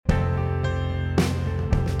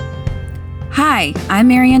Hi, I'm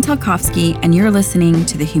Marianne Talkowski, and you're listening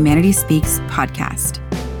to the Humanity Speaks podcast.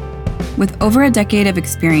 With over a decade of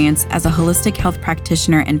experience as a holistic health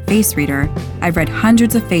practitioner and face reader, I've read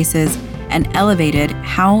hundreds of faces and elevated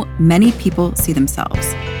how many people see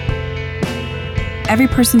themselves. Every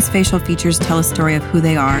person's facial features tell a story of who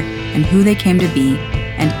they are and who they came to be,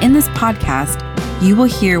 and in this podcast, you will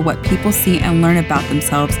hear what people see and learn about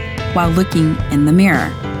themselves while looking in the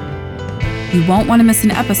mirror. You won't want to miss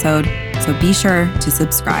an episode, so be sure to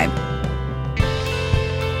subscribe.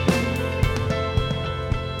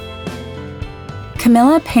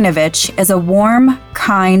 Camilla Painovich is a warm,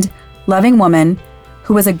 kind, loving woman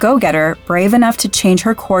who was a go-getter brave enough to change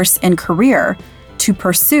her course in career to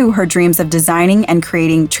pursue her dreams of designing and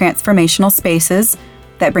creating transformational spaces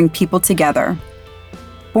that bring people together.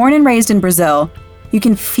 Born and raised in Brazil, you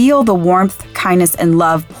can feel the warmth, kindness, and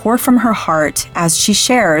love pour from her heart as she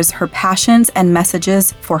shares her passions and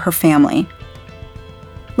messages for her family.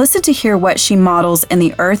 Listen to hear what she models in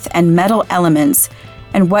the earth and metal elements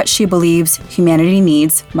and what she believes humanity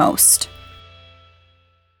needs most.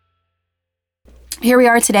 Here we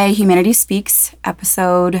are today, Humanity Speaks,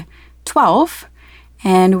 episode 12,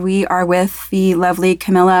 and we are with the lovely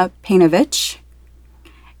Camilla Painovich.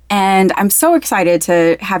 And I'm so excited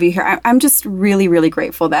to have you here. I'm just really, really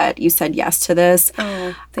grateful that you said yes to this.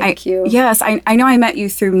 Oh, thank you. Yes, I know I met you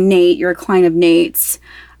through Nate. You're a client of Nate's.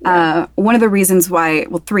 Yeah. One of the reasons why,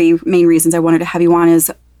 well, three main reasons I wanted to have you on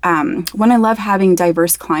is one, I love having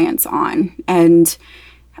diverse clients on and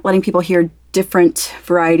letting people hear different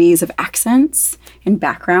varieties of accents and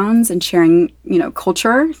backgrounds and sharing,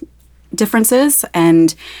 culture differences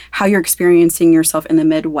and how you're experiencing yourself in the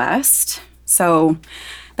Midwest. So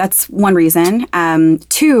that's one reason.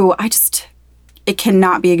 Two, it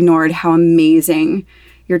cannot be ignored how amazing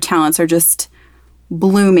your talents are just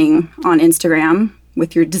blooming on Instagram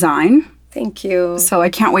with your design. Thank you. So I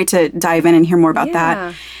can't wait to dive in and hear more about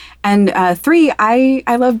that. And three,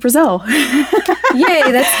 I love Brazil.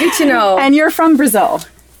 Yay, that's good to know. And you're from Brazil.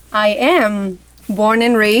 I am born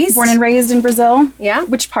and raised. Born and raised in Brazil? Yeah.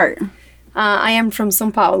 Which part? I am from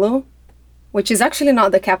São Paulo, which is actually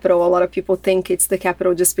not the capital. A lot of people think it's the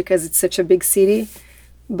capital just because it's such a big city,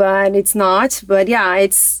 but it's not. But yeah,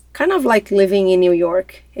 it's kind of like living in New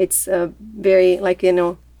York. It's a very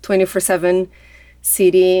 24/7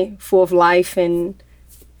 city full of life and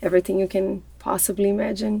everything you can possibly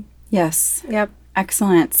imagine. Yes. Yep.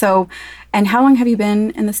 Excellent. So, and how long have you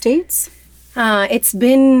been in the States? It's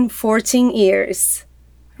been 14 years.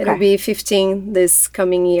 It'll Okay. be 15 this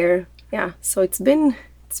coming year. Yeah. So it's been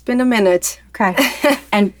a minute. Okay.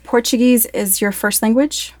 And Portuguese is your first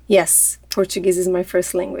language? Yes. Portuguese is my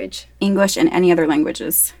first language. English and any other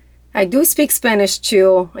languages? I do speak Spanish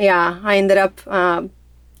too. Yeah. I ended up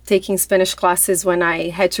taking Spanish classes when I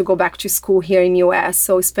had to go back to school here in US.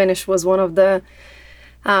 So Spanish was one of the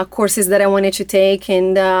courses that I wanted to take.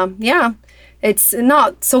 And it's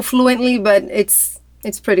not so fluently, but it's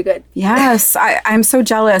pretty good. Yes, I'm so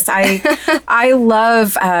jealous. I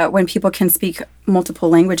love when people can speak multiple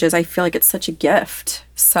languages. I feel like it's such a gift.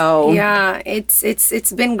 So yeah,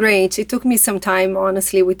 it's been great. It took me some time,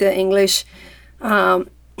 honestly, with the English.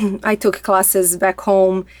 I took classes back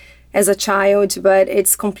home as a child, but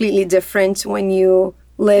it's completely different when you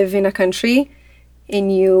live in a country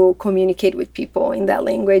and you communicate with people in that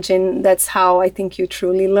language, and that's how I think you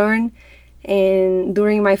truly learn. And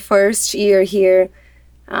during my first year here,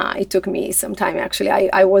 it took me some time, actually.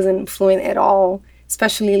 I wasn't fluent at all,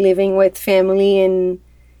 especially living with family and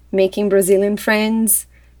making Brazilian friends.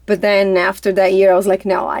 But then after that year, I was like,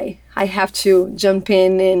 no, I have to jump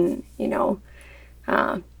in and,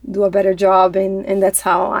 do a better job. And that's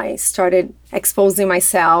how I started exposing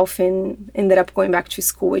myself and ended up going back to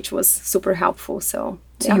school, which was super helpful. So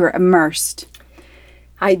yeah. You were immersed.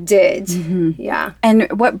 I did, yeah.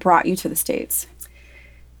 And what brought you to the States?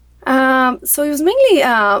 So it was mainly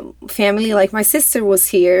family. Like my sister was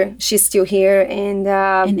here; she's still here, and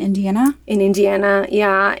In Indiana? in Indiana,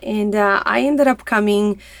 yeah. And I ended up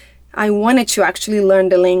coming. I wanted to actually learn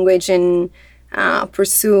the language and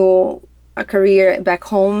pursue a career back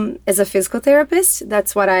home as a physical therapist.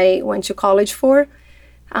 That's what I went to college for.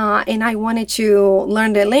 And I wanted to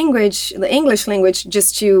learn the language, the English language,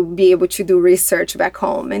 just to be able to do research back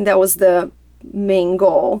home. And that was the main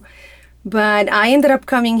goal. But I ended up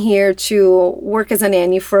coming here to work as a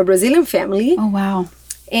nanny for a Brazilian family. Oh, wow.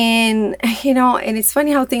 And, and it's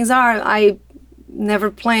funny how things are. I never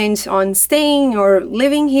planned on staying or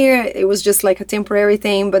living here. It was just like a temporary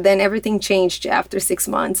thing. But then everything changed after 6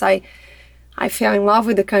 months. I fell in love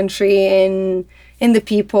with the country and the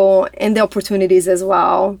people and the opportunities as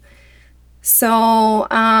well. So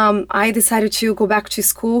I decided to go back to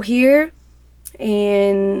school here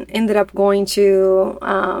and ended up going to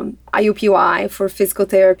IUPUI for physical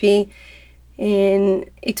therapy. And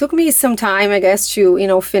it took me some time, I guess,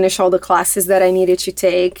 to, finish all the classes that I needed to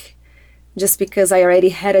take just because I already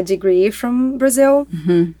had a degree from Brazil.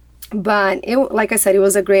 But like I said, it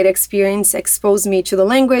was a great experience, exposed me to the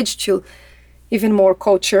language, to even more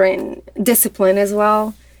culture and discipline as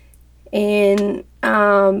well. And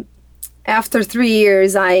after 3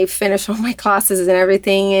 years, I finished all my classes and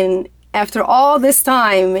everything. And after all this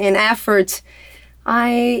time and effort,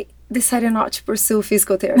 I decided not to pursue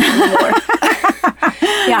physical therapy anymore.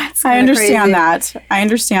 Yeah, I understand that. I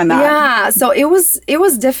understand that. Yeah, so it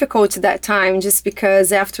was difficult at that time just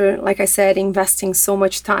because after, like I said, investing so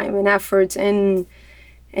much time and effort and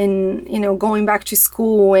going back to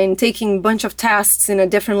school and taking a bunch of tests in a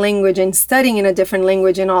different language and studying in a different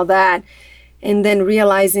language and all that, and then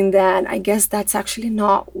realizing that I guess that's actually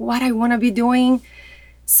not what I want to be doing.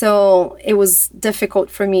 So it was difficult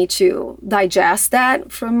for me to digest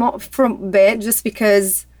that from a bit, just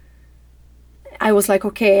because I was like,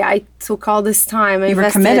 okay, I took all this time. You were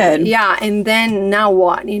committed. Yeah, and then now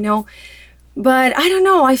what, But I don't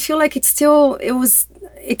know. I feel like it's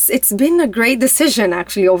been a great decision,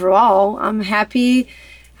 actually, overall. I'm happy.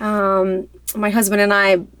 My husband and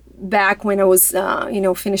I, back when I was,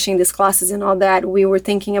 finishing these classes and all that, we were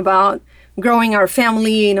thinking about growing our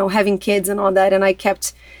family, having kids and all that. And I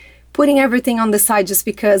kept putting everything on the side just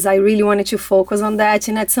because I really wanted to focus on that.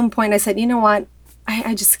 And at some point I said, you know what?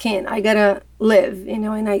 I just can't. I gotta live,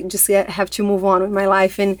 and I just have to move on with my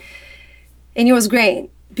life. And it was great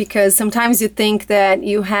because sometimes you think that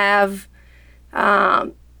you have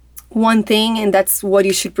one thing and that's what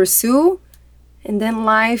you should pursue, and then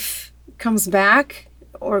life comes back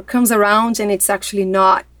or comes around and it's actually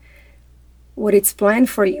not what it's planned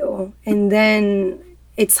for you. And then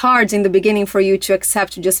it's hard in the beginning for you to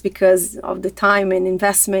accept just because of the time and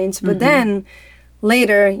investment. But then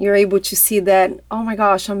later you're able to see that, oh my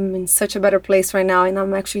gosh, I'm in such a better place right now and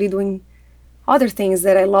I'm actually doing other things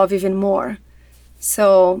that I love even more.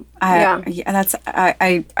 So I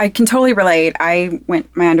can totally relate.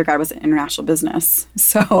 My undergrad was in international business,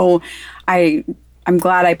 so I'm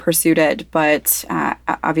glad I pursued it, but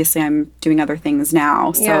obviously I'm doing other things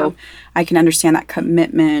now. So I can understand that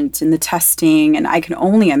commitment and the testing, and I can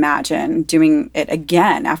only imagine doing it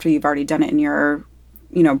again after you've already done it in your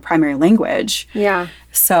primary language. Yeah.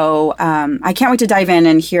 So I can't wait to dive in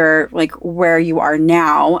and hear like where you are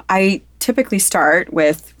now. I typically start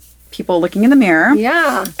with people looking in the mirror.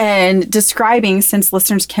 Yeah. And describing, since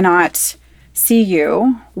listeners cannot see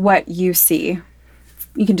you, what you see.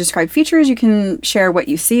 You can describe features. You can share what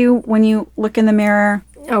you see when you look in the mirror.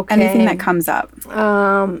 Okay. Anything that comes up.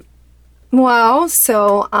 I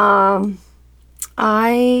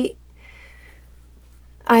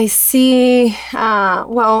see,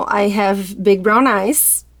 I have big brown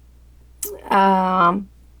eyes. I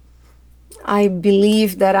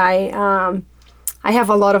believe that I have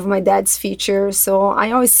a lot of my dad's features, so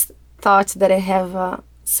I always thought that I have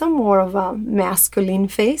some more of a masculine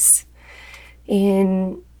face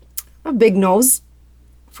and a big nose,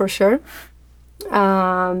 for sure.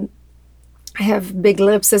 I have big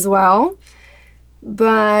lips as well.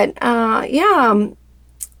 But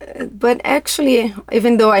but actually,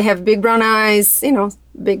 even though I have big brown eyes,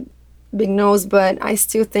 big nose, but I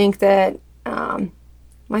still think that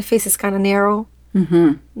my face is kind of narrow,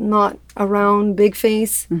 not a round, big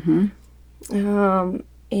face.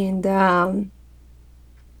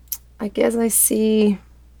 I guess I see,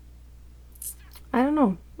 I don't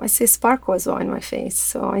know, I see sparkle as well in my face.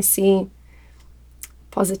 So I see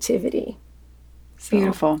positivity.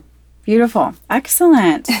 So. Beautiful.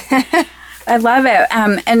 Excellent. I love it.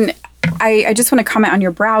 And I just want to comment on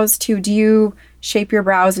your brows too. Do you shape your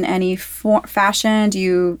brows in any fashion? Do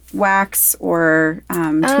you wax or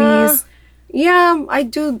tweeze? Yeah, I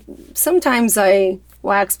do. Sometimes I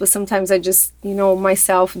wax, but sometimes I just,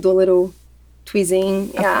 myself do a little tweezing.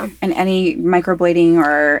 Okay. Yeah. And any microblading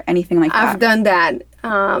or anything like that? I've done that.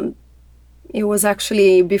 It was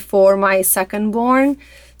actually before my second born.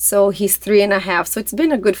 So he's 3.5. So it's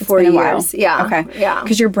been a good 4 years. Yeah. Okay. Yeah.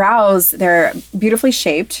 Because your brows, they're beautifully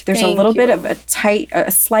shaped. There's Thank a little you. bit of a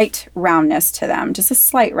slight roundness to them, just a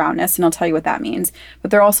slight roundness, and I'll tell you what that means. But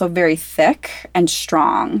they're also very thick and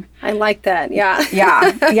strong. I like that. Yeah.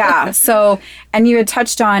 Yeah. So, and you had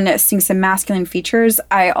touched on seeing some masculine features.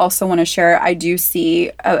 I also want to share, I do see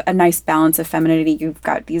a nice balance of femininity. You've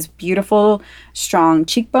got these beautiful, strong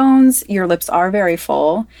cheekbones. Your lips are very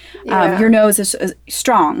full. Yeah. Your nose is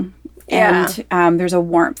strong. Yeah. And there's a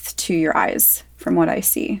warmth to your eyes from what I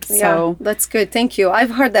see. Yeah, So that's good. Thank you.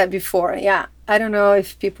 I've heard that before. Yeah. I don't know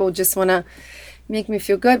if people just want to make me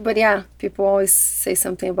feel good, but yeah, people always say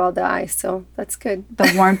something about the eyes. So that's good.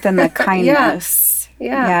 the warmth and the kindness.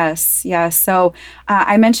 Yeah. Yes, yes. So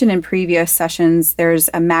I mentioned in previous sessions, there's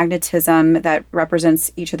a magnetism that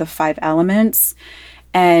represents each of the 5 elements.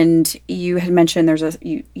 And you had mentioned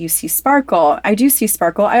you see sparkle. I do see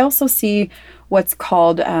sparkle. I also see what's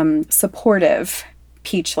called supportive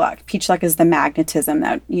peach luck. Peach luck is the magnetism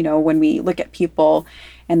that, when we look at people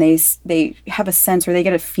and they have a sense or they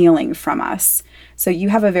get a feeling from us. So you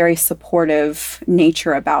have a very supportive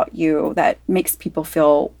nature about you that makes people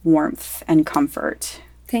feel warmth and comfort.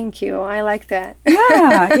 Thank you. I like that.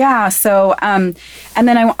 Yeah. So, and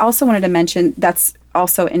then I also wanted to mention that's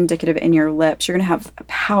also indicative in your lips. You're going to have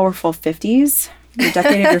powerful 50s. Your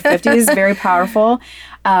decade of your 50s, very powerful.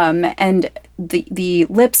 And the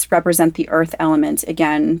lips represent the earth element.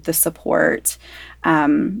 Again, the support,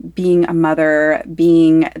 being a mother,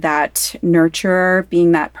 being that nurturer,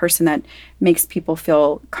 being that person that makes people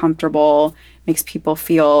feel comfortable, makes people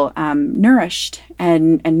feel nourished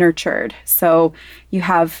and nurtured. So you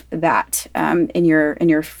have that in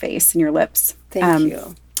your face, in your lips. Thank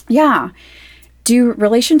you. Yeah. Do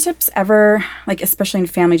relationships ever, like especially in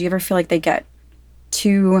family, do you ever feel like they get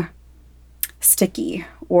too sticky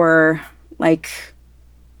or like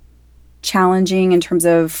challenging in terms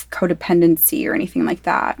of codependency or anything like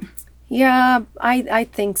that? Yeah, I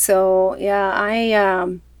think so. Yeah,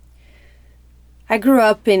 I grew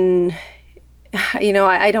up in,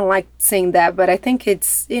 I don't like saying that, but I think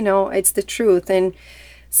it's, it's the truth, and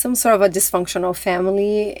some sort of a dysfunctional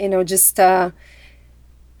family, just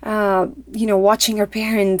watching our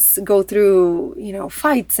parents go through,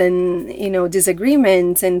 fights and,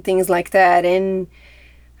 disagreements and things like that. And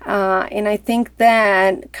I think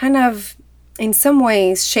that kind of in some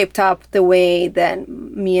ways shaped up the way that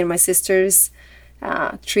me and my sisters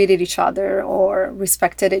treated each other or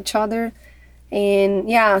respected each other. And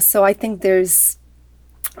yeah, so I think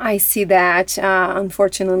I see that,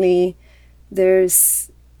 unfortunately,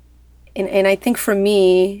 and I think for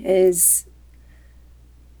me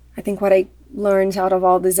I think what I learned out of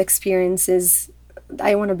all these experiences,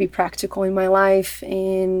 I want to be practical in my life,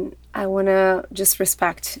 and I want to just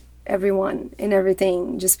respect everyone and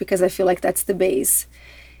everything, just because I feel like that's the base.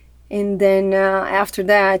 And then after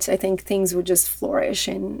that, I think things would just flourish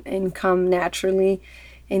and come naturally.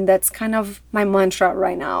 And that's kind of my mantra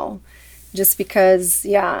right now, just because,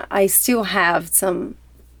 yeah, I still have some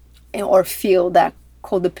or feel that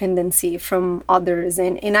codependency from others,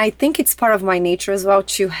 and I think it's part of my nature as well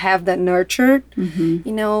to have that nurtured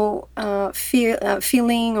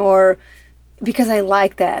feeling, or because I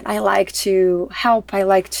like that. I like to help, I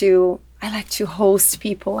like to host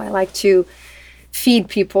people, I like to feed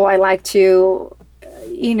people, I like to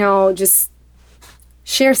just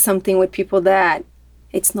share something with people that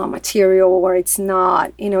it's not material, or it's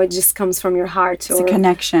not, it just comes from your heart. It's a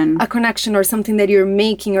connection. A connection, or something that you're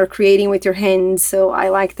making or creating with your hands. So I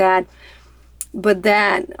like that. But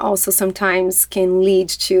that also sometimes can lead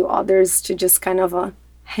to others to just kind of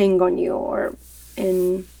hang on you,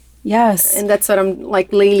 Yes. And that's what I'm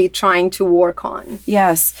like lately trying to work on.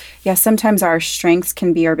 Yes. Yeah. Sometimes our strengths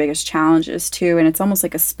can be our biggest challenges too. And it's almost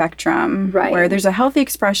like a spectrum, right, where there's a healthy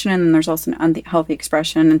expression and then there's also an unhealthy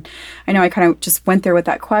expression. And I know I kind of just went there with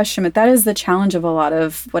that question, but that is the challenge of a lot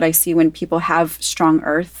of what I see when people have strong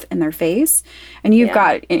earth in their face. And you've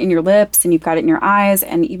got it in your lips, and you've got it in your eyes,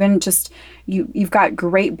 and even just you've got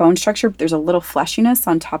great bone structure, but there's a little fleshiness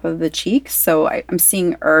on top of the cheeks. So I'm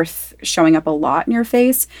seeing earth showing up a lot in your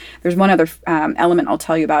face. There's one other element I'll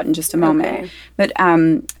tell you about in just a moment. Okay. But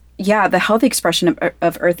yeah, the healthy expression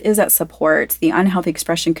of earth is that support. The unhealthy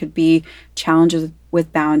expression could be challenges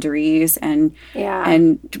with boundaries, and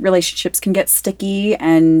relationships can get sticky,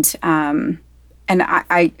 and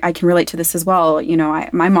I can relate to this as well.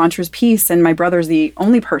 My mantra is peace, and my brother's the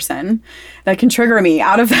only person that can trigger me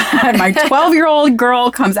out of that. My 12-year-old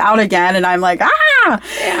girl comes out again, and I'm like, ah!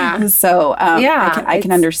 Yeah. So I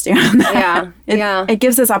can understand that. Yeah. It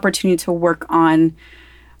gives us opportunity to work on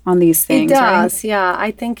these things. It does, right? yeah.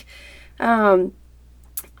 I think, I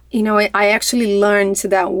actually learned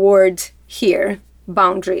that word here,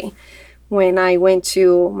 boundary, when I went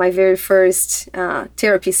to my very first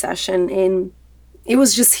therapy session, and it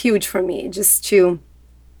was just huge for me just to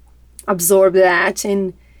absorb that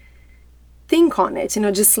and think on it,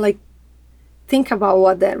 just like think about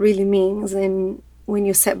what that really means. And when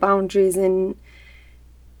you set boundaries, and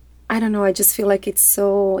I don't know, I just feel like it's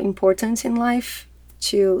so important in life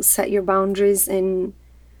to set your boundaries. And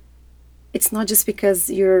it's not just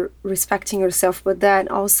because you're respecting yourself, but that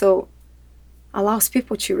also allows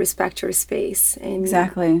people to respect your space. And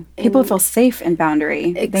Exactly. People feel safe in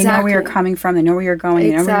boundary. They know where you're Exactly. coming from. They know where you're going.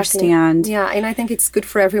 They know where you stand. Yeah, and I think it's good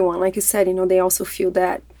for everyone. Like you said, they also feel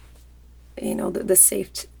that, the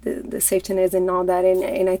safety net and all that,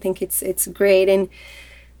 and I think it's great. And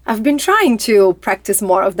I've been trying to practice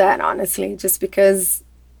more of that, honestly, just because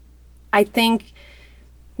I think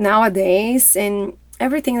nowadays, and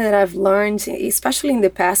everything that I've learned, especially in the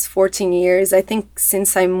past 14 years, I think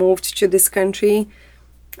since I moved to this country,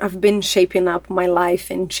 I've been shaping up my life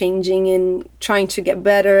and changing and trying to get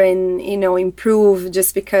better and, improve,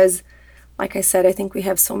 just because, like I said, I think we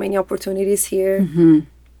have so many opportunities here.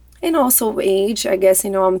 And also age, I guess,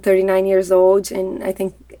 I'm 39 years old, and I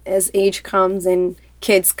think as age comes and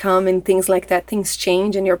kids come and things like that, things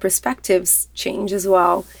change and your perspectives change as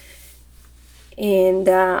well. And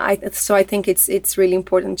I think it's really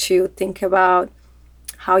important to think about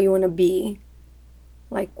how you want to be,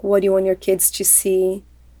 like what you want your kids to see,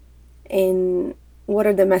 and what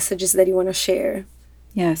are the messages that you want to share.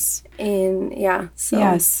 Yes. And yeah, so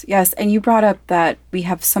Yes. And you brought up that we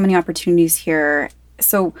have so many opportunities here.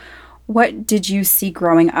 So what did you see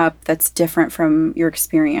growing up that's different from your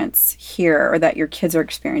experience here, or that your kids are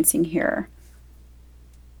experiencing here?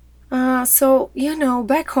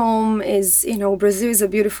 Back home is, Brazil is a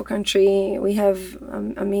beautiful country. We have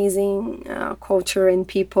amazing culture and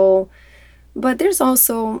people. But there's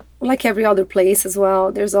also, like every other place as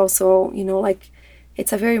well, there's also, like,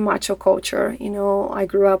 it's a very macho culture. I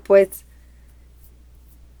grew up with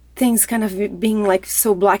things kind of being like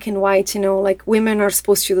so black and white, like women are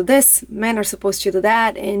supposed to do this, men are supposed to do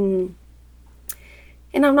that. And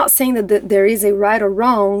I'm not saying that there is a right or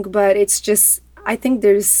wrong, but it's just, I think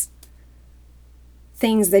there's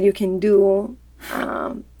things that you can do,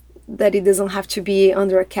 that it doesn't have to be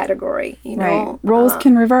under a category, Right. Roles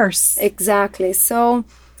can reverse. Exactly. So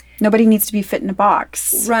Nobody needs to be fit in a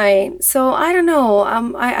box. right. So I don't know.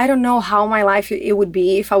 I don't know how my life it would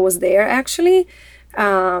be if I was there, actually.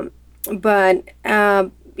 But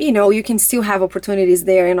you can still have opportunities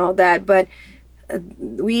there and all that. But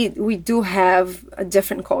we do have a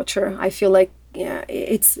different culture. I feel like, yeah,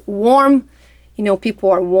 it's warm.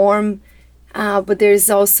 People are warm. But there's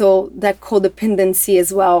also that codependency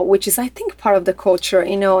as well, which is, I think, part of the culture,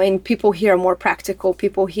 and people here are more practical.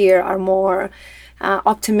 People here are more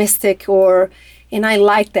optimistic, and I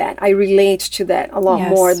like that. I relate to that a lot Yes.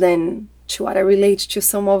 more than to what I relate to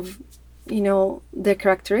some of, the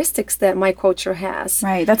characteristics that my culture has.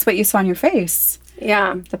 Right. That's what you saw on your face. Yeah.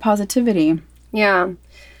 The positivity. Yeah.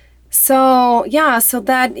 So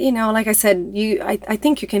that, like I said, I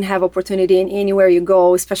think you can have opportunity in anywhere you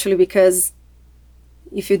go, especially because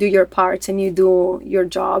if you do your part and you do your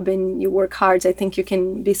job and you work hard, I think you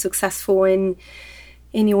can be successful in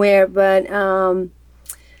anywhere. But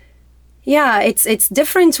it's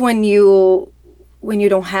different when you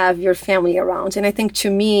don't have your family around. And I think, to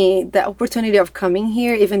me, the opportunity of coming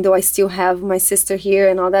here, even though I still have my sister here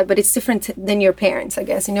and all that, but it's different than your parents, I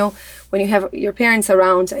guess. When you have your parents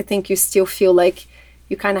around, I think you still feel like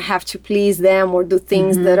you kind of have to please them or do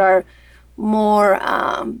things that are more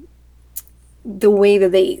the way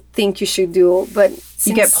that they think you should do. But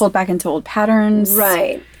You get pulled back into old patterns.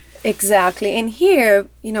 right, exactly. And here,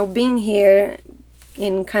 being here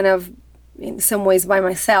in kind of, in some ways, by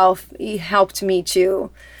myself, it helped me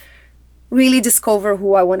to really discover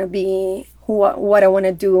who I want to be, what I want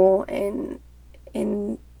to do, and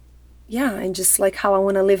just like how I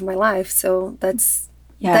want to live my life. So that's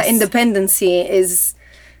Yes. that independency is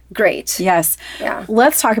great. Yes. Yeah.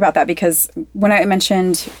 Let's talk about that, because when I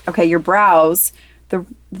mentioned, okay, your brows, the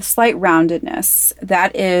slight roundedness,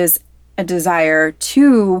 that is a desire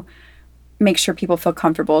to make sure people feel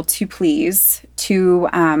comfortable, to please, to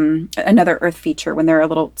another earth feature when they're a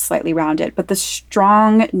little slightly rounded. But the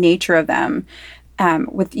strong nature of them,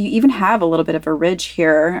 with you even have a little bit of a ridge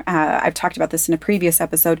here. I've talked about this in a previous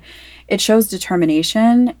episode. It shows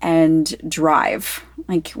determination and drive.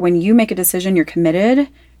 Like when you make a decision, you're committed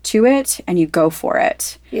to it and you go for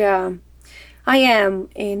it. Yeah, I am.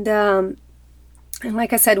 And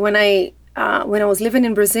like I said, when I was living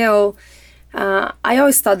in Brazil, I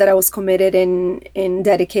always thought that I was committed and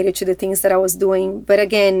dedicated to the things that I was doing. But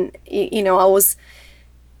again, I was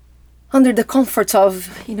under the comfort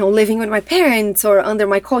of, living with my parents or under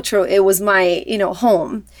my culture. It was my,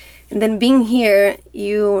 home. And then being here,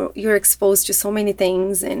 you're exposed to so many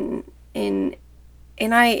things. And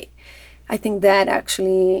I think that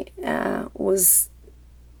actually was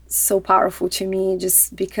so powerful to me,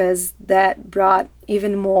 just because that brought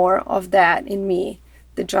even more of that in me,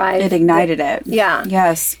 the drive. It ignited it. Yeah.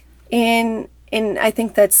 Yes. And I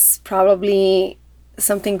think that's probably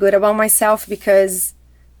something good about myself because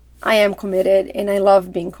I am committed and I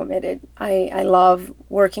love being committed. I love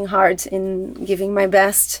working hard and giving my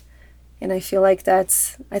best. And I feel like I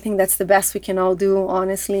think that's the best we can all do,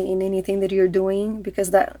 honestly, in anything that you're doing,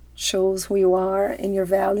 because that shows who you are and your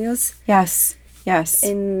values. Yes. Yes.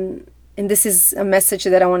 And this is a message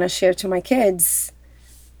that I want to share to my kids,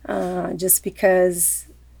 just because,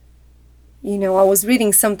 I was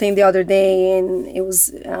reading something the other day and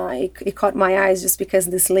it caught my eyes just because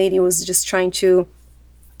this lady was just trying to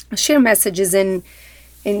share messages and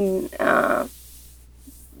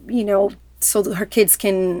so that her kids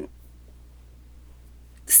can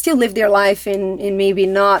still live their life and maybe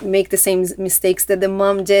not make the same mistakes that the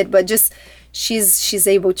mom did, but just she's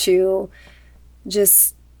able to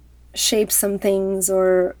just shape some things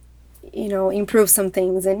or improve some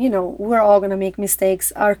things. And we're all going to make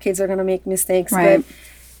mistakes, our kids are going to make mistakes, right.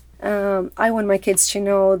 But I want my kids to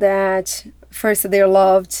know that first, that they're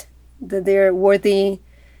loved, that they're worthy,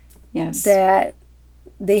 yes, that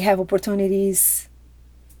they have opportunities,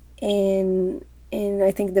 and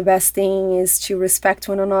I think the best thing is to respect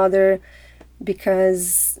one another,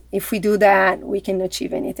 because if we do that, we can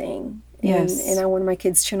achieve anything. Yes. And I want my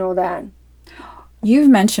kids to know that. You've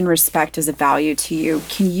mentioned respect as a value to you.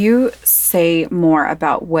 Can you say more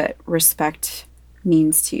about what respect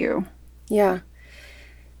means to you? Yeah.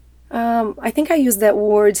 I think I use that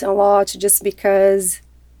word a lot just because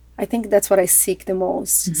I think that's what I seek the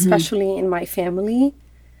most, especially in my family.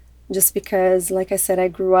 Just because, like I said, I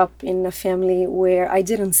grew up in a family where I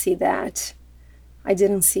didn't see that. I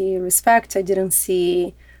didn't see respect. I didn't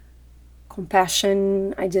see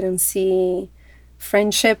compassion. I didn't see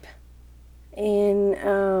friendship. And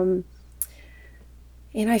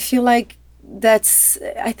I feel like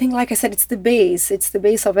I think, like I said, it's the base. It's the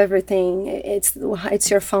base of everything. It's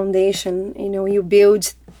your foundation. You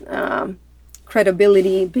build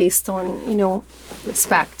credibility based on,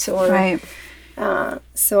 respect or... Right.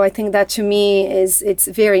 So I think that to me it's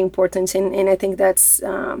very important, and I think that's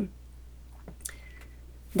what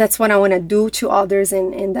I want to do to others,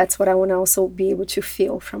 and that's what I want to also be able to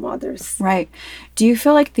feel from others. Right. Do you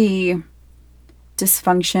feel like the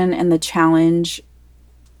dysfunction and the challenge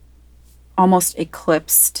almost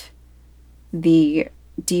eclipsed the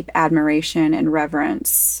deep admiration and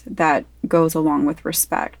reverence that goes along with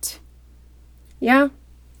respect? Yeah,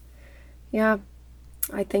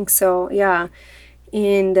 I think so. Yeah.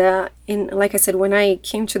 And like I said, when I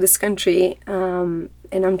came to this country, and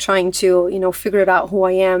I'm trying to, figure it out who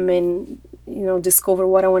I am and, discover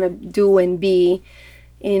what I want to do and be,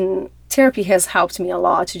 and therapy has helped me a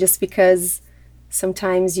lot, just because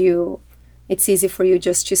sometimes it's easy for you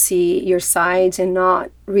just to see your side and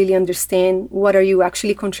not really understand what are you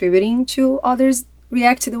actually contributing to others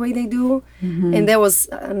react to the way they do. And that was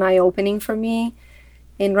an eye-opening for me.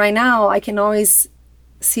 And right now I can always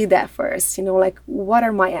see that first, like what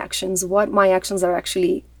are my actions, what my actions are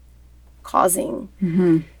actually causing.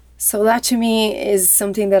 So that to me is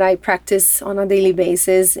something that I practice on a daily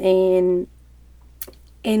basis, and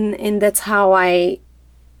that's how I,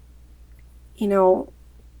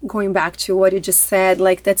 going back to what you just said,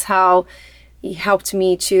 like that's how it helped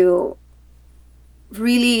me to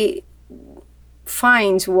really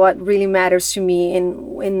find what really matters to me,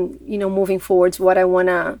 and moving forward, what I want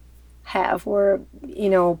to have, or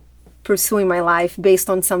pursuing my life based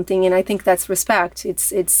on something. And I think that's respect.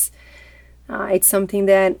 It's something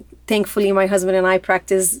that thankfully my husband and I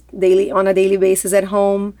practice on a daily basis at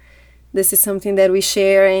home. This is something that we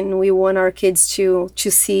share, and we want our kids to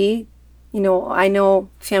see. I know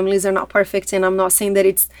families are not perfect, and I'm not saying that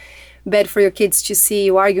it's bad for your kids to see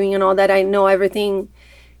you arguing and all that. I know everything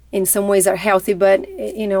in some ways are healthy, but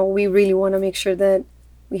we really want to make sure that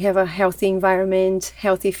we have a healthy environment,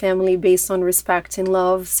 healthy family based on respect and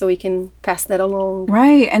love, so we can pass that along.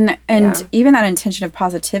 Right. And even that intention of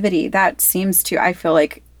positivity, that seems to, I feel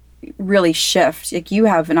like, really shift. Like you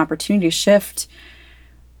have an opportunity to shift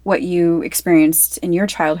what you experienced in your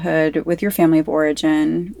childhood with your family of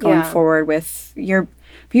origin going forward with your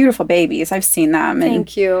beautiful babies. I've seen them.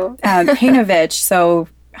 Thank you. Pejnovic, so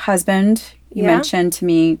husband, you mentioned to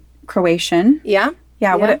me, Croatian. Yeah.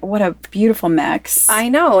 Yeah, what a beautiful mix. I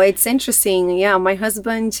know, it's interesting. Yeah, my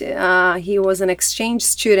husband, he was an exchange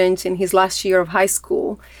student in his last year of high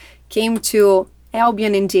school, came to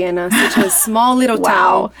Albion, Indiana, such a small little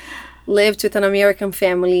town, lived with an American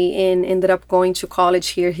family, and ended up going to college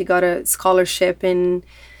here. He got a scholarship, and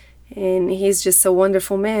he's just a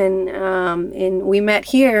wonderful man. And we met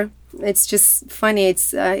here. It's just funny.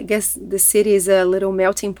 It's I guess the city is a little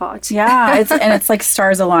melting pot. Yeah, it's like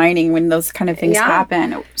stars aligning when those kind of things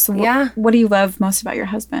happen. So what do you love most about your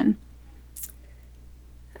husband?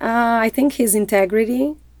 I think his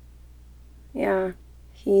integrity. Yeah,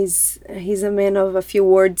 he's a man of a few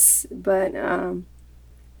words, but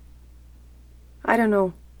I don't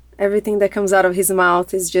know. Everything that comes out of his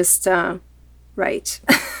mouth is just right.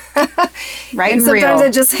 Right, and and sometimes real.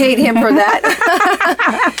 I just hate him for that.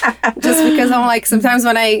 Just because I'm like, sometimes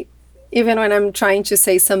even when I'm trying to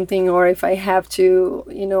say something, or if I have to,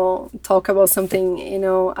 talk about something,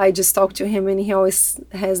 I just talk to him, and he always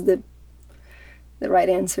has the right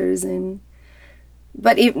answers.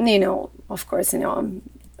 But even, of course, I'm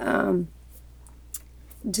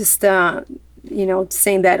just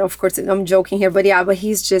saying that, of course, I'm joking here, but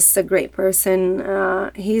he's just a great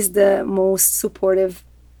person. He's the most supportive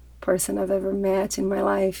person I've ever met in my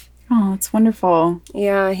life. Oh, it's wonderful.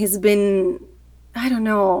 Yeah, he's been, I don't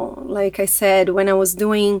know, like I said, when I was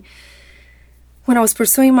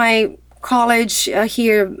pursuing my college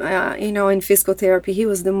here, in physical therapy, he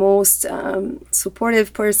was the most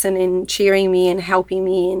supportive person in cheering me and helping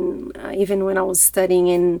me, and even when I was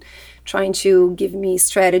studying and trying to give me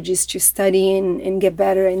strategies to study and get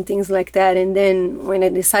better and things like that. And then when I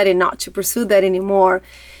decided not to pursue that anymore,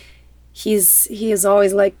 he is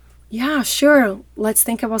always like, yeah, sure, let's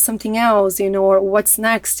think about something else, or what's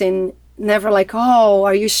next, and never like, oh,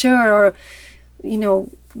 are you sure, or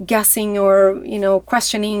guessing, or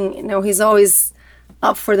questioning. He's always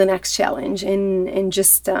up for the next challenge, and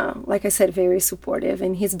just like I said, very supportive.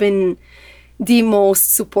 And he's been the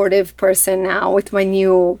most supportive person now with my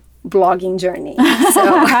new blogging journey. So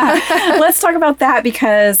Let's talk about that,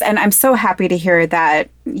 because, and I'm so happy to hear that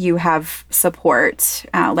you have support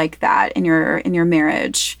like that in your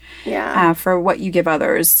marriage. Yeah. For what you give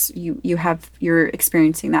others, you're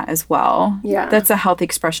experiencing that as well. Yeah. That's a healthy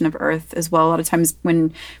expression of earth as well. A lot of times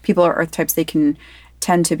when people are earth types, they can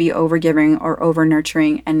tend to be overgiving or over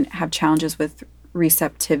nurturing and have challenges with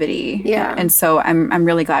receptivity. Yeah. And so I'm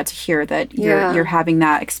really glad to hear that you're having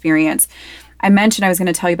that experience. I mentioned I was going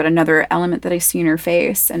to tell you about another element that I see in your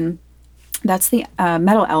face, and that's the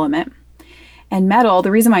metal element. And metal,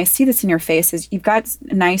 the reason why I see this in your face is you've got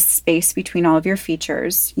a nice space between all of your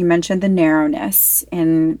features. You mentioned the narrowness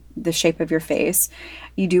in the shape of your face.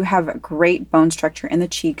 You do have a great bone structure in the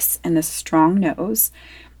cheeks and the strong nose.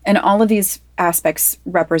 And all of these aspects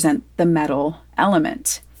represent the metal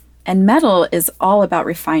element. And metal is all about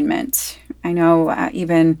refinement. I know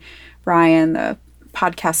even Brian, the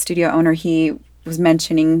podcast studio owner, he was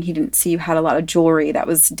mentioning he didn't see you had a lot of jewelry that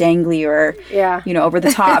was dangly or over the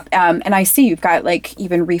top. And I see you've got like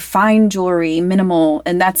even refined jewelry, minimal,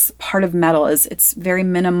 and that's part of metal. Is it's very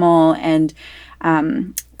minimal and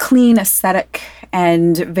clean aesthetic,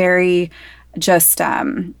 and very just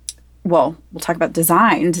well, we'll talk about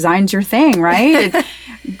design. Design's your thing, right?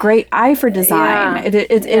 Great eye for design. It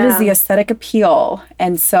is the aesthetic appeal,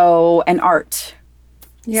 and art.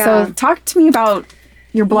 So talk to me about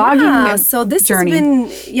your blogging so this journey.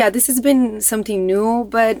 This has been something new,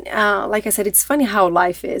 but like I said, it's funny how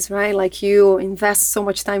life is, right? Like you invest so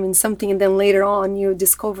much time in something, and then later on you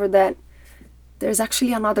discover that there's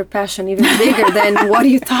actually another passion even bigger than what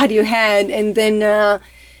you thought you had. And then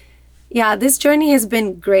this journey has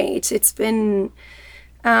been great. It's been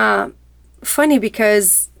funny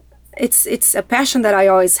because it's a passion that I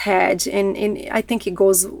always had, and I think it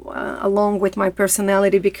goes along with my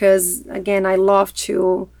personality, because again, I love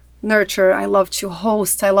to nurture, I love to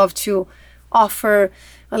host, I love to offer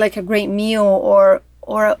like a great meal or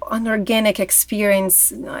an organic experience,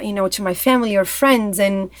 to my family or friends,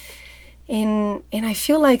 and I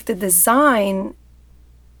feel like the design,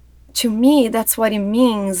 to me, that's what it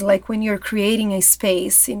means. Like when you're creating a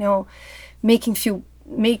space,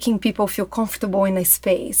 making people feel comfortable in a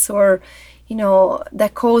space, or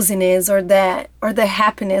that coziness, or the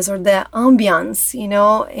happiness, or the ambiance,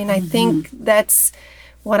 and I think that's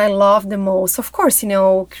what I love the most. Of course,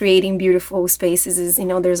 creating beautiful spaces is,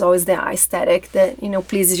 there's always the aesthetic that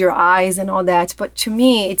pleases your eyes and all that, but to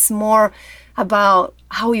me it's more about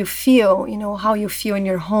how you feel, how you feel in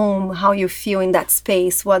your home, how you feel in that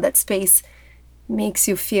space, what that space makes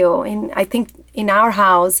you feel. And I think in our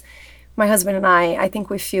house, my husband and I think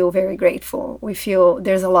we feel very grateful. We feel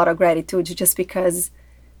there's a lot of gratitude, just because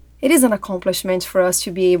it is an accomplishment for us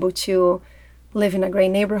to be able to live in a great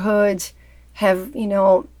neighborhood, have,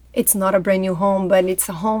 it's not a brand new home, but it's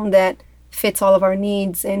a home that fits all of our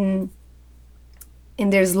needs, and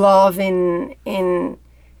there's love and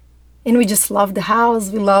we just love the house.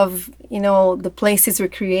 We love, the places we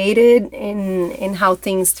created and how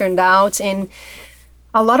things turned out. And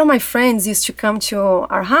a lot of my friends used to come to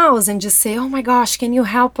our house and just say, oh my gosh, can you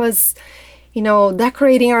help us,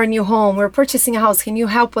 decorating our new home? We're purchasing a house. Can you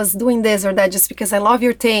help us doing this or that? Just because I love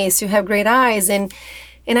your taste. You have great eyes. And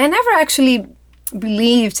And I never actually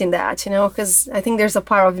believed in that, because I think there's a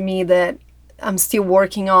part of me that I'm still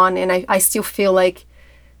working on, and I still feel like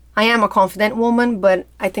I am a confident woman, but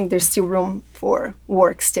I think there's still room for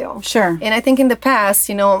work still. Sure. And I think in the past,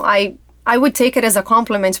 I would take it as a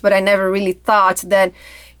compliment, but I never really thought that,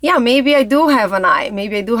 yeah, maybe I do have an eye,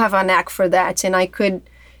 maybe I do have a knack for that, and I could,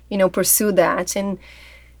 pursue that.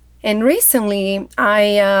 And recently,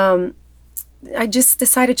 I just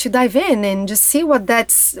decided to dive in and just see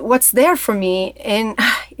what's there for me, and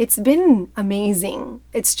it's been amazing.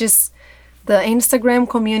 It's just the Instagram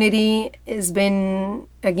community has been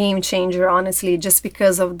a game changer, honestly, just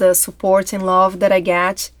because of the support and love that I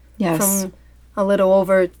get from a little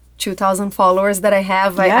over 2,000 followers that I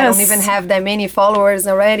have. I don't even have that many followers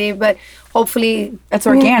already, but hopefully... It's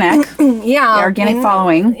organic. Yeah. The organic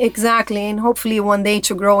following. Exactly. And hopefully one day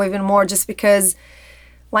to grow even more, just because,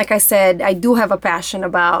 like I said, I do have a passion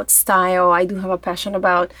about style. I do have a passion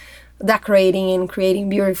about decorating and creating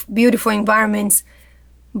beautiful environments.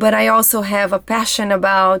 But I also have a passion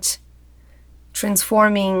about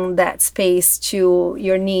transforming that space to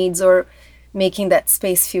your needs, or making that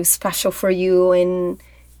space feel special for you, and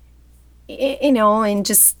and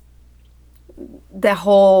just the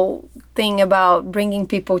whole thing about bringing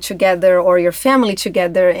people together, or your family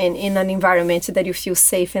together, in an environment that you feel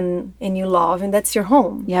safe and you love, and that's your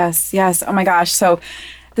home. Yes. Oh my gosh. So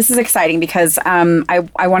this is exciting because I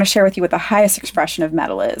want to share with you what the highest expression of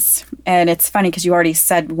metal is. And it's funny because you already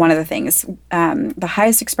said one of the things. The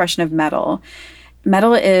highest expression of metal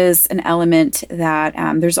is an element that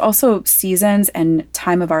there's also seasons and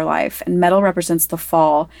time of our life. And metal represents the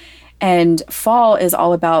fall. And fall is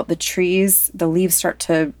all about the trees. The leaves start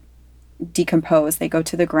to decompose. They go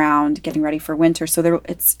to the ground, getting ready for winter. So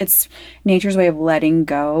it's nature's way of letting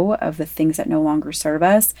go of the things that no longer serve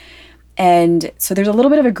us. And so there's a little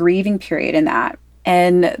bit of a grieving period in that.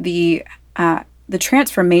 And the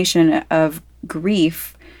transformation of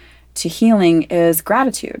grief to healing is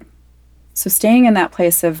gratitude. So staying in that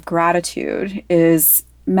place of gratitude is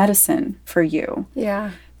medicine for you.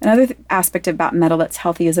 Yeah. Another aspect about metal that's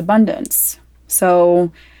healthy is abundance.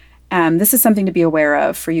 So this is something to be aware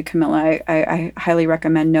of for you, Camilla. I highly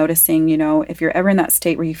recommend noticing, if you're ever in that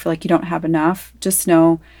state where you feel like you don't have enough, just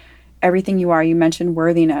know everything you are. You mentioned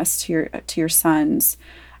worthiness to your sons.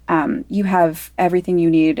 You have everything you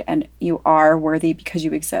need, and you are worthy because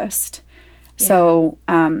you exist. Yeah. So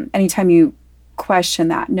anytime you question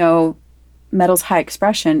that, know metal's high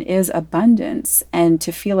expression is abundance, and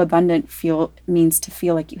to feel abundant means to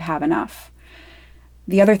feel like you have enough.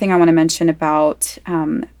 The other thing I want to mention about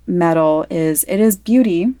metal is it is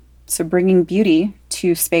beauty. So bringing beauty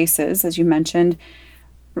to spaces, as you mentioned,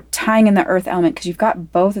 tying in the earth element, because you've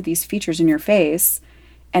got both of these features in your face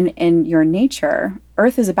and in your nature.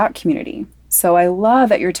 Earth is about community. So I love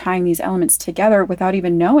that you're tying these elements together without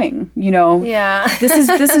even knowing, Yeah. this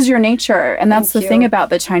is your nature. And that's the thing about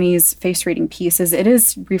the Chinese face reading piece, is it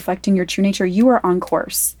is reflecting your true nature. You are on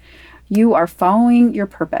course. You are following your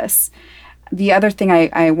purpose. The other thing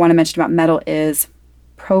I want to mention about metal is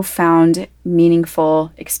profound,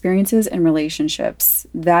 meaningful experiences and relationships.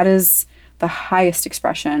 That is the highest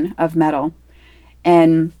expression of metal.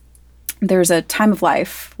 And there's a time of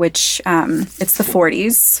life, which it's the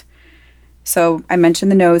 40s. So I mentioned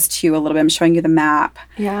the nose to you a little bit. I'm showing you the map.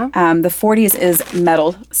 Yeah. The 40s is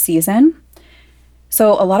metal season.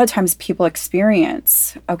 So a lot of times people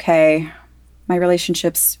experience, okay, my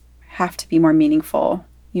relationships have to be more meaningful.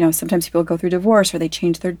 Sometimes people go through divorce, or they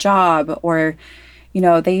change their job, or,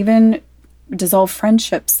 they even dissolve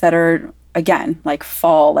friendships that are, again, like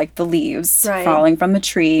fall, like the leaves falling from the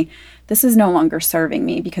tree. This is no longer serving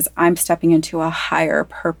me because I'm stepping into a higher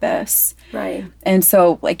purpose. Right. And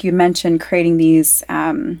so, like you mentioned, creating these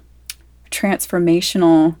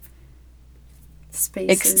transformational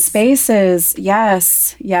spaces.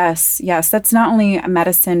 Yes. That's not only a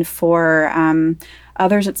medicine for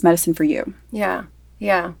others, it's medicine for you. Yeah.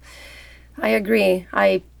 I agree.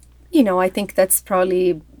 I think that's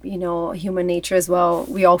probably, human nature as well.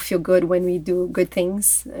 We all feel good when we do good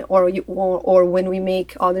things, or when we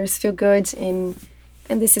make others feel good. And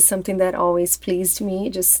this is something that always pleased me.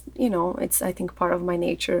 Just, it's, I think, part of my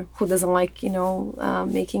nature. Who doesn't like,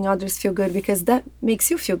 making others feel good, because that makes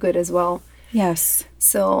you feel good as well. Yes.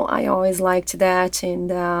 So I always liked that. And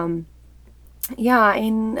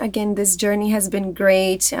and again, this journey has been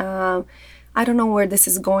great. I don't know where this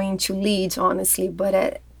is going to lead, honestly,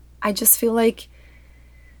 but I just feel like,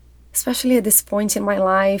 especially at this point in my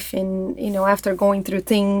life, and, after going through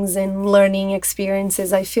things and learning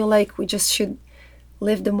experiences, I feel like we just should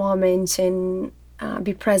live the moment and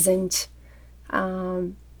be present.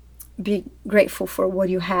 be grateful for what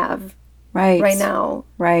you have Right. right now,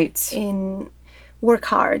 Right. and work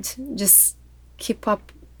hard. Just keep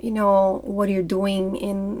up, what you're doing,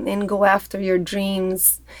 and go after your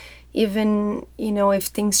dreams, even, if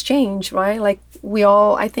things change, right? Like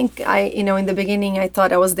I think in the beginning, I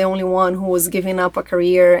thought I was the only one who was giving up a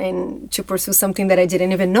career and to pursue something that I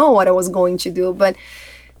didn't even know what I was going to do. But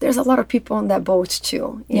there's a lot of people on that boat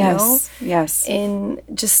too, Yes. Yes. and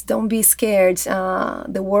just don't be scared.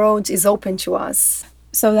 The world is open to us.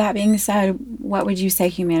 So that being said, what would you say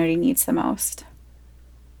humanity needs the most?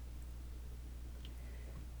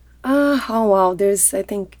 Oh wow, there's, I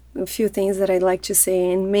think, a few things that I'd like to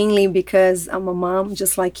say, and mainly because I'm a mom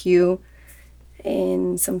just like you.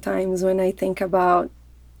 And sometimes when I think about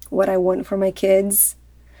what I want for my kids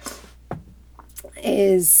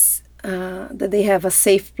is that they have a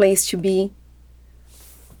safe place to be.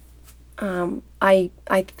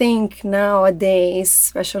 I think nowadays,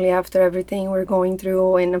 especially after everything we're going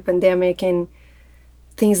through in a pandemic and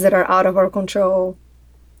things that are out of our control,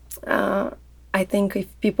 I think if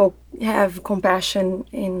people have compassion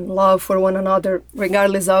and love for one another,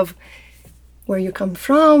 regardless of where you come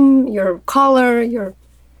from, your color,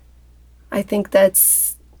 I think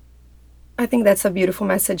that's a beautiful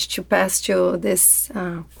message to pass to this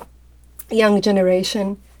young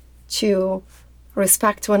generation, to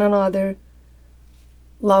respect one another,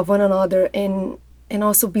 love one another, and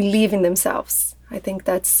also believe in themselves. I think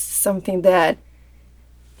that's something that,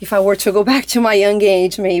 if I were to go back to my young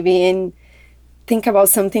age maybe and think about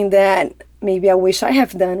something that maybe I wish I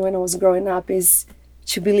have done when I was growing up, is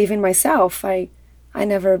to believe in myself. I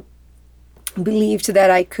never believed that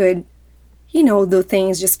I could, do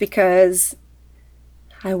things just because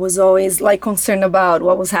I was always like concerned about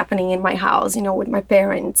what was happening in my house, with my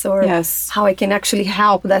parents, or Yes. how I can actually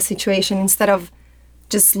help that situation, instead of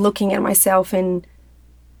just looking at myself and,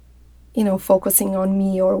 focusing on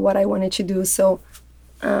me or what I wanted to do. So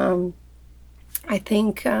I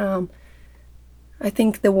think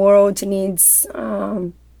the world needs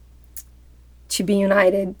to be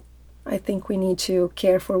united. I think we need to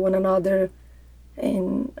care for one another,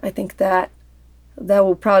 and I think that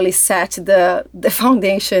will probably set the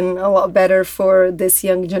foundation a lot better for this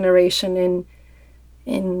young generation,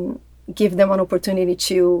 and give them an opportunity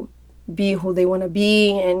to be who they want to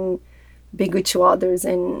be and be good to others,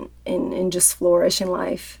 and just flourish in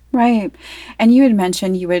life. Right. And you had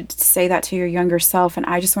mentioned you would say that to your younger self. And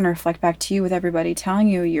I just want to reflect back to you with everybody telling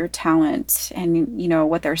you your talent and,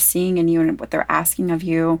 what they're seeing in you and what they're asking of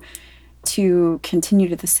you, to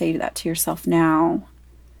continue to say that to yourself now,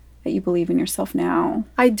 that you believe in yourself now.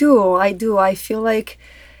 I do. I feel like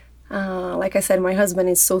I said, my husband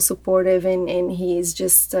is so supportive, and he is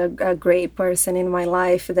just a great person in my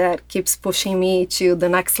life that keeps pushing me to the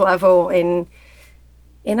next level. And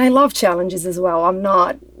I love challenges as well. I'm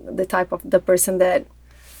not the type of the person that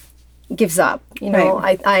gives up.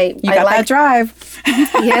 Right. I You got like that drive.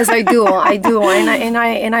 Yes, I do, and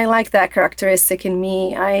I like that characteristic in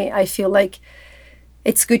me. I feel like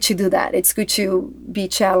it's good to do that. It's good to be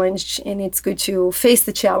challenged, and it's good to face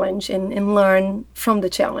the challenge and learn from the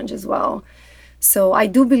challenge as well. So I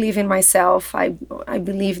do believe in myself. I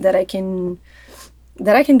believe that I can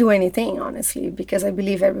do anything, honestly, because I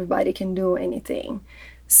believe everybody can do anything.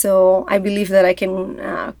 So I believe that I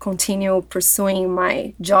can continue pursuing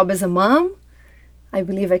my job as a mom. I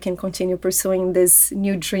believe I can continue pursuing this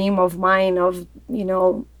new dream of mine of,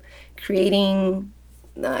 creating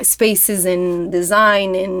spaces and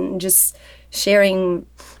design, and just sharing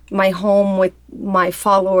my home with my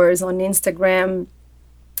followers on Instagram.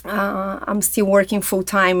 I'm still working full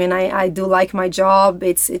time, and I do like my job.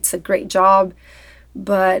 It's a great job,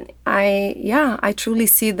 but I truly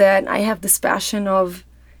see that I have this passion of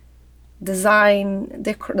design,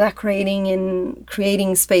 decorating, and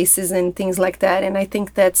creating spaces and things like that. And I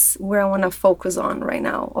think that's where I want to focus on right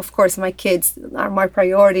now. Of course, my kids are my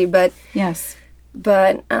priority, but Yes.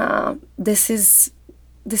 This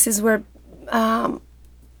is where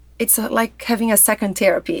it's like having a second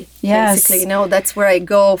therapy. Yes. Basically, that's where I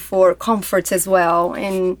go for comfort as well,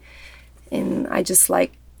 and I just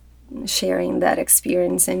like sharing that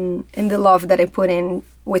experience and the love that I put in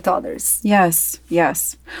with others. Yes.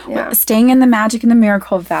 Yes. Yeah. Well, staying in the magic and the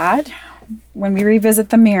miracle of that, when we revisit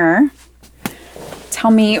the mirror,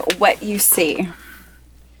 tell me what you see.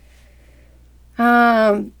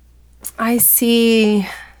 I see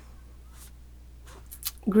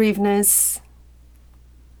grieveness.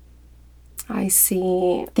 I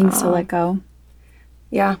see Things to let go.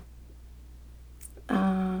 yeah.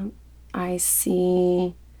 I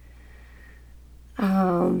see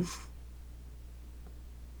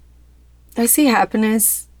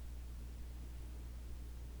happiness.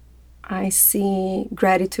 I see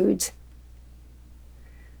gratitude.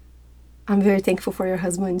 I'm very thankful for your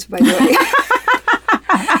husband, by the way.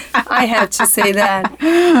 I have to say that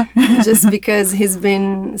just because he's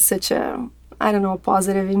been such a, I don't know,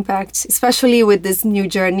 positive impact, especially with this new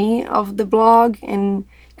journey of the blog and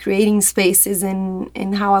creating spaces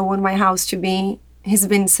and how I want my house to be. He's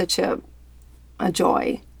been such a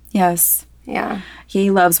joy. Yes. Yeah. He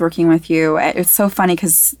loves working with you. It's so funny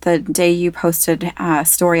because the day you posted a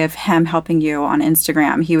story of him helping you on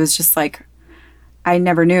Instagram, he was just like, I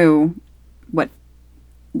never knew what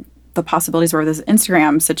the possibilities were of this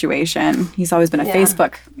Instagram situation. He's always been a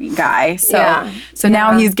Facebook guy. So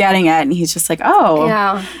now he's getting it and he's just like, oh.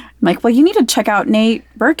 Yeah. I'm like, well, you need to check out Nate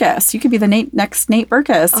Berkus. You could be the next Nate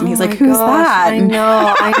Berkus. And he's like, who's that? I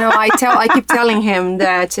know. I keep telling him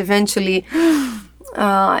that eventually,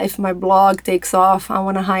 if my blog takes off, I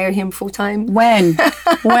want to hire him full time. When?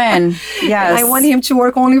 Yes. I want him to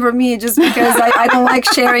work only for me just because I don't like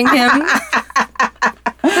sharing him.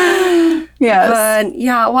 Yes. But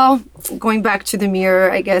yeah, well, going back to the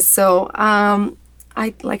mirror, I guess. So,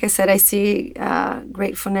 like I said, I see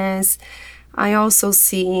gratefulness. I also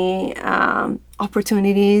see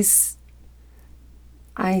opportunities.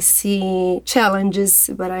 I see challenges,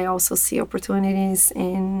 but I also see opportunities,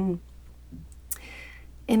 and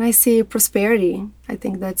I see prosperity. I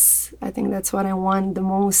think that's what I want the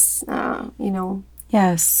most.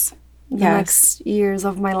 Yes. The next years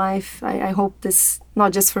of my life. I hope this,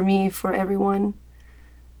 not just for me, for everyone.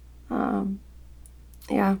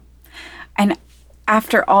 Yeah. And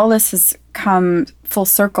after all this has come full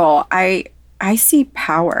circle, I see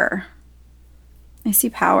power. I see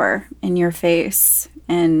power in your face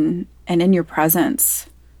and in your presence.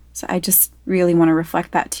 So I just really want to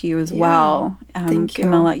reflect that to you as well. Thank you.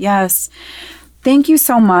 Camilla. Yes. Thank you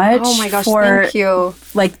so much. Oh my gosh, for thank you.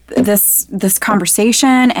 Like this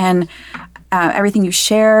conversation and everything you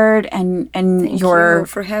shared and Thank your you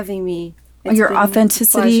for having me. Your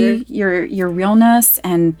authenticity, your realness,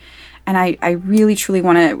 and I really truly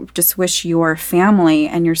want to just wish your family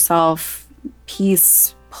and yourself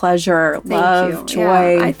peace, pleasure, love,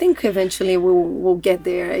 joy. Yeah, I think eventually we'll get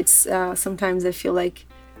there. It's sometimes I feel like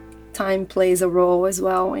time plays a role as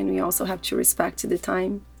well, and we also have to respect the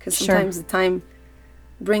time, because sometimes the time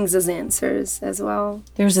brings us answers as well.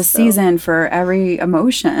 There's a season for every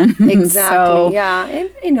emotion. Exactly. Yeah.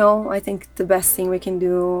 And I think the best thing we can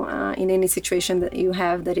do in any situation that you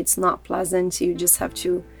have that it's not pleasant, you just have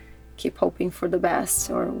to keep hoping for the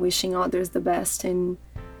best or wishing others the best, and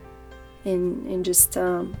just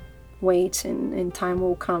wait, and time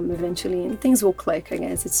will come eventually and things will click. I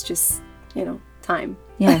guess it's just time.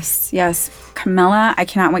 Yes. Camilla, I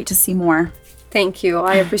cannot wait to see more. Thank you.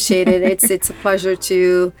 I appreciate it. It's a pleasure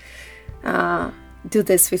to do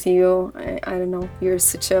this with you. I don't know. You're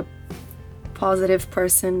such a positive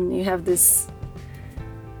person. You have this,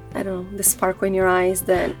 I don't know, this sparkle in your eyes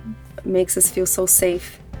that makes us feel so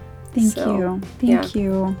safe. Thank you. Thank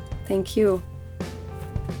you. Thank you.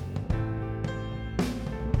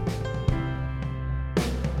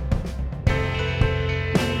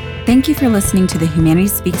 Thank you for listening to the Humanity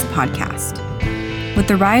Speaks podcast. With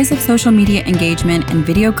the rise of social media engagement and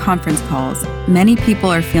video conference calls, many people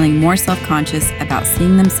are feeling more self-conscious about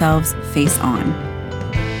seeing themselves face on.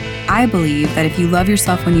 I believe that if you love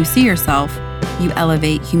yourself when you see yourself, you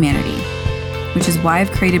elevate humanity, which is why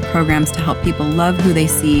I've created programs to help people love who they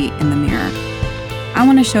see in the mirror. I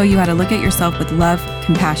want to show you how to look at yourself with love,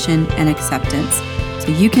 compassion, and acceptance,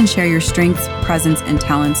 so you can share your strengths, presence, and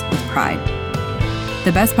talents with pride.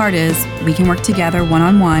 The best part is we can work together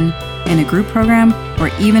one-on-one, in a group program, or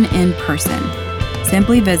even in person.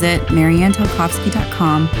 Simply visit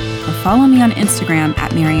MarianneTelkovsky.com or follow me on Instagram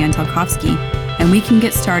at MarianneTelkovsky, and we can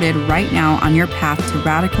get started right now on your path to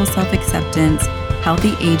radical self-acceptance,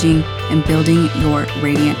 healthy aging, and building your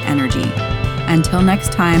radiant energy. Until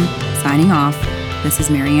next time, signing off, this is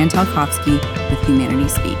Marianne Telkovsky with Humanity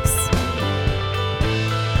Speaks.